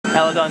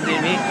Paladon did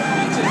me.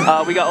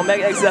 We got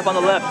OmegaXF on the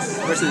left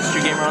versus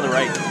Truegamer on the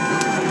right.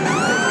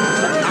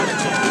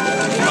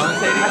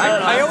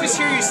 I always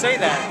hear you say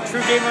that.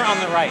 Truegamer on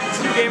the right.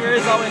 Truegamer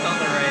is always on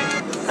the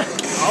right.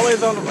 Always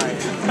on the right.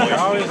 You're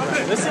always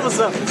right. Let's see what's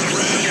up.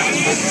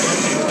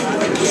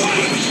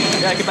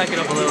 Yeah, I can back it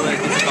up a little bit.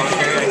 This is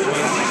commentary, I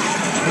suppose.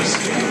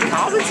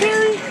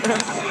 Commentary?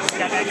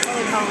 Got that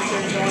color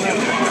commentary going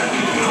on.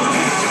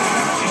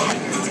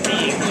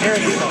 Dang,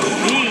 Harris is a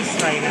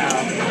beast right now.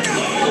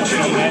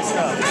 He messed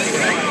up.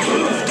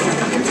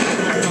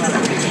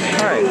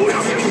 Alright.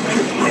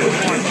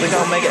 We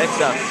got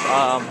OmegaXF.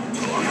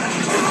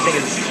 I think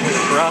it's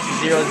for us,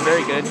 Zero is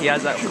very good. He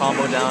has that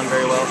combo down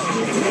very well.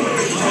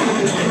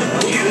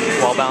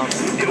 Wall bounce.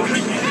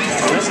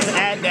 Let's just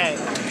add that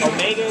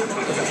Omega is a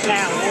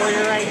pad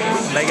warrior right now.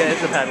 Omega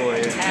is a pad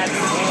warrior. Pad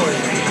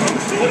warrior.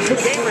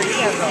 Truegamer, he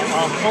has a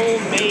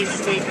homemade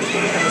stick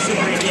from the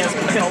Super NES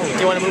controller.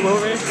 You want to move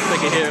over so you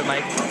can hear it,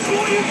 Mike?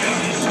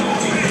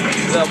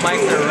 The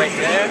mics are right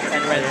there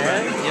and right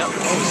there. Yep.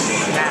 Oh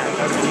snap!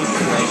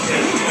 Right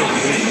there.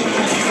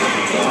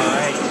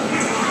 Alright.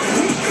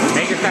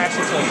 Mega Crash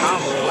into a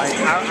combo. Like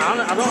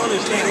I don't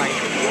understand. Like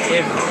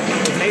if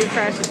Mega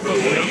Crash is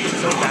supposed to make it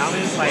so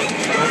balanced, like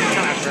don't it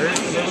kind of hurt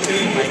a little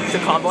bit? Like to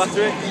combo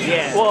after it.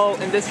 Yeah. Well,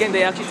 in this game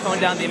they actually toned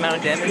down the amount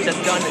of damage that's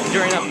done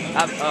during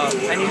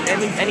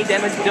any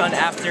damage done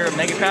after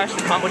Mega Crash.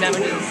 The combo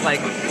damage is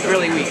like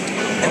really weak.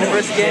 In the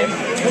first game,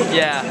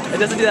 yeah, it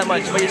doesn't do that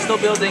much, but you're still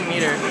building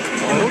meter.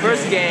 In the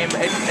first game,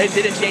 it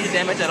didn't change the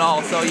damage at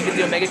all, so you could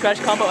do a Mega Crash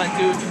combo and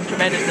do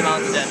tremendous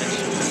amounts of damage.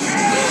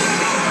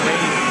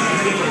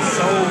 It's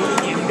so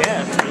in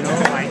depth, you know,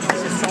 like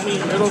it's just so many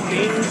little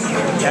things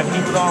that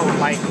people don't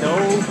like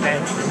know that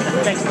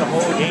affects the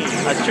whole game.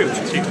 That's true.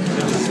 That's true.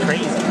 It's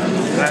crazy.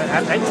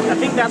 I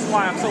think that's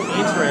why I'm so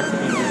interested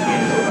in this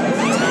game.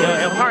 You know,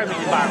 it'll probably make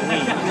me buy a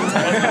Wii.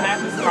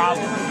 That's the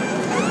problem.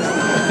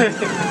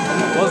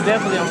 Most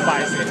definitely I'm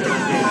biased into this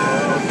game.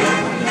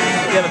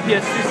 Do you have a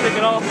PS2 stick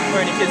at all, or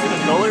any PS2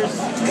 controllers?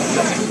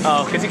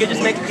 Oh, because you can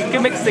just make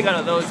a stick out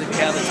of those if you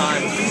have the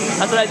time.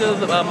 That's what I do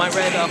with my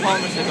red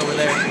polymer stick over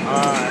there.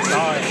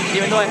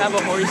 Even though I have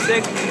a Hori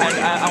stick,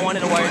 I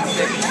wanted a wired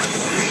stick.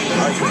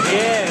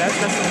 Yeah,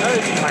 that's another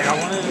thing. Like I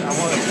want to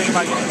think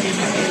about getting TV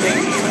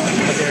sticks,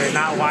 but they're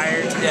not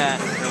wired. Yeah,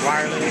 they're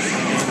wireless.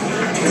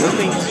 And those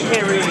things you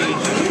can't really.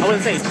 I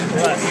wouldn't say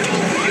trust.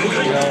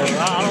 You know,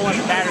 I don't want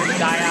the battery to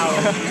die out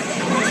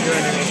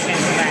during an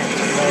intense match.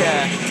 You know?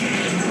 Yeah.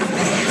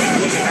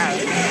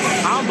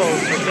 Combos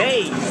for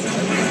days.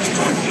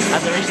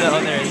 As the ratio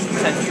on there is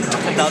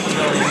 10,000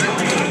 million.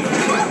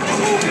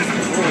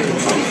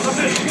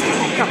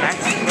 Come back.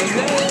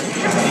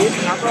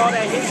 After all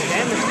that hits,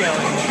 damage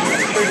scaling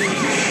is pretty.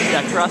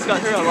 Yeah, Cross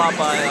got hurt a lot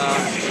by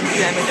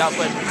damage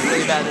output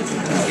really bad this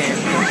game.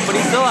 But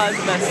he still has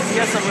the best. He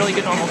has some really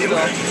good normal stuff.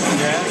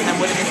 Yeah. And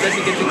with this,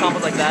 he can do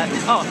combos like that.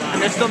 Oh,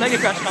 and there's still Mega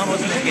Crash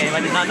combos in this game.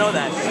 I did not know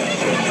that.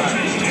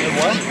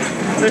 What?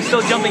 There's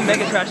still jumping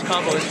Mega Crash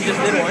combos. He just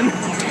did one.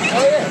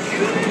 Oh yeah.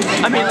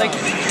 I mean, like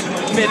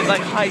mid,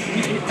 like high.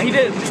 He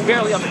did it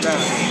barely off the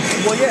ground.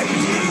 Well, yeah.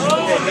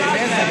 Oh,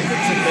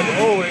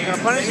 you're gonna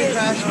punish it?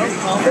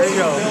 There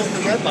you go.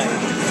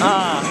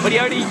 But he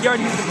already used the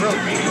broke.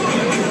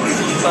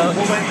 So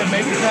the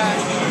Mega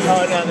Crash.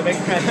 Oh no, the Mega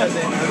Crash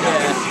doesn't.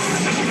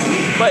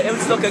 Yeah. But it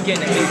was still good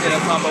getting it. He did a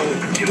combo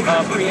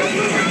pre-broke.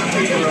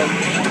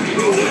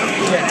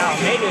 Yeah, now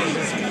Omega is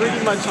just pretty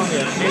much on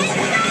the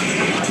offensive.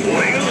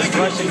 Just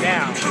rushing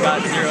down.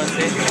 Got Zero and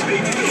Sid.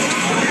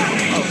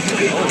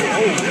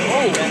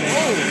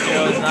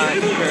 Zero is not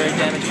very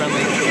damage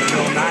friendly.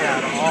 No, not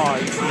at all.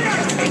 He's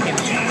just taking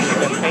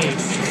the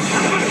pace.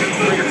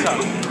 Pretty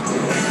tough.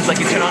 It's like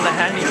you turn on the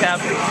handicap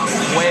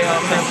way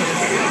up and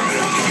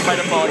just try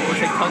to fall, you will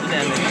take tons of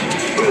damage.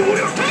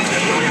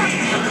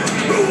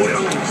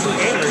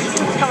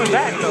 He's coming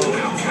back though.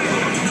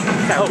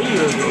 That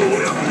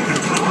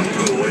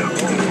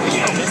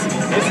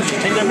I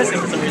think they're missing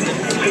for some reason.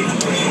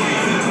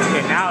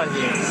 Okay, now it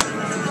is.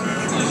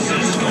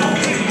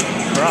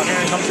 Frost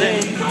here comes in.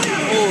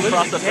 Oh,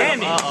 Frost up there.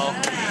 Uh-oh.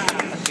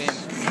 That's game.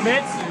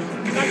 Mitsu.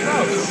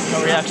 No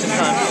reaction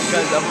time.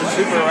 Guys up for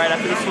super right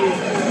after the swoop.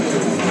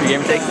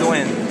 Truegamer takes the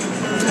win.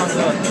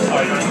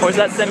 Or is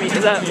that semi?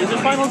 Is that loser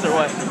finals or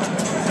what?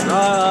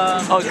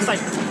 Oh, it's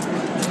like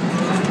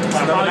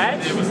another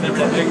match?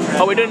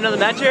 Oh, we doing another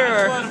match here,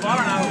 or?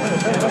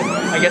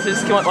 I guess I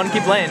just want to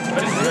keep playing.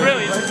 But it's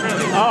really.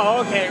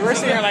 Oh, okay. We're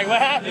sitting here like,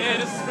 what happened? Yeah,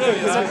 this is really.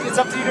 It's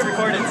up to you to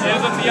record it. Yeah,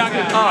 it's up to y'all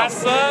guys. I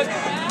suck.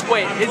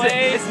 Wait,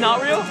 it's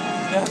not real?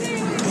 Yeah.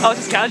 Oh,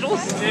 it's just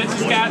casuals? Yeah, it's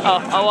just casual.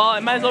 Oh, well, I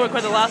might as well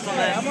record the last one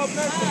then.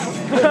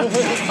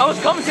 I was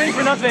commentating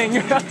for nothing.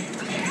 He's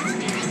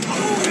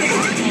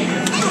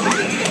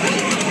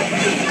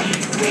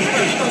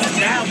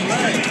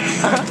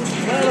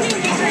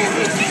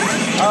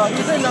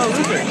in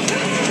loser.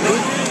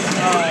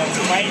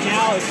 Right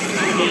now it's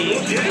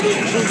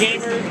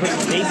Truegamer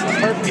versus Jason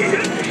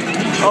Perfect.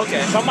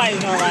 Okay. Somebody's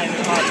gonna write in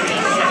the comments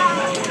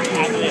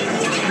after this.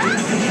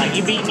 Like,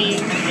 you beat me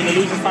in the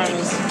loser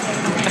finals.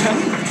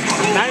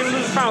 Not even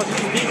finals, you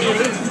just beat me and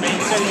lose, man.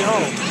 You send me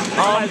home.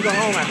 Might go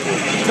home after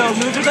this. So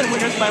losers and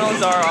winners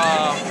finals are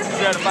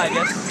 3 out of 5,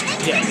 yes?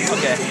 Yes.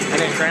 Okay. And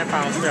then grand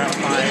finals 3 out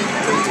of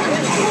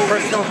 5.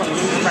 First come from the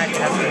loser bracket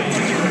has to win.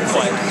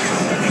 Twice.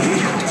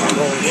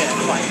 Well, yeah,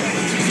 twice.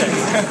 2 sets.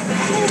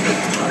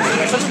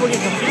 Like, some people get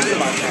confused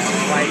about that.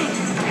 Like,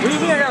 what do you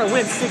mean I gotta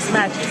win 6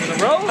 matches in a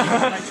row?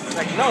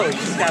 like, no, you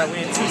just gotta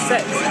win 2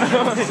 sets.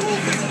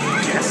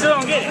 I still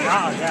don't get it.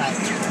 Oh, God.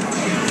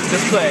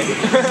 Just play.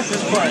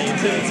 Just play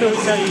until we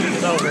tell you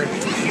it's over.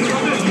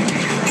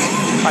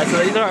 Alright,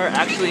 so these are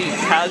actually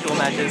casual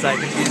matches. I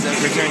confuse them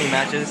for tourney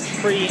matches.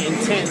 Pretty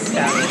intense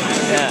casual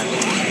matches. Yeah.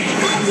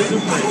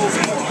 Super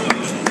intense.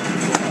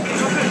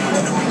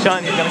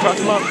 Sean, you gonna cross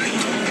them up?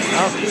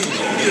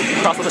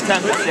 Cross up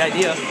attempt, that's the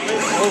idea.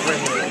 Over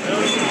here.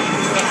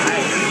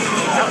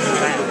 That was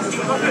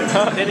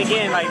fast. Then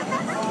again, like,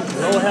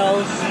 low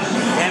health,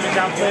 damage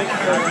output.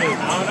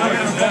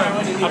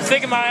 I'm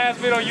sticking my ass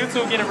fit on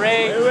YouTube getting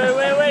raid.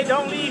 Wait,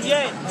 don't leave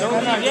yet.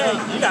 Don't leave yet.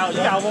 You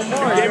got one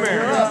more.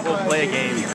 Gamer, we'll play a game.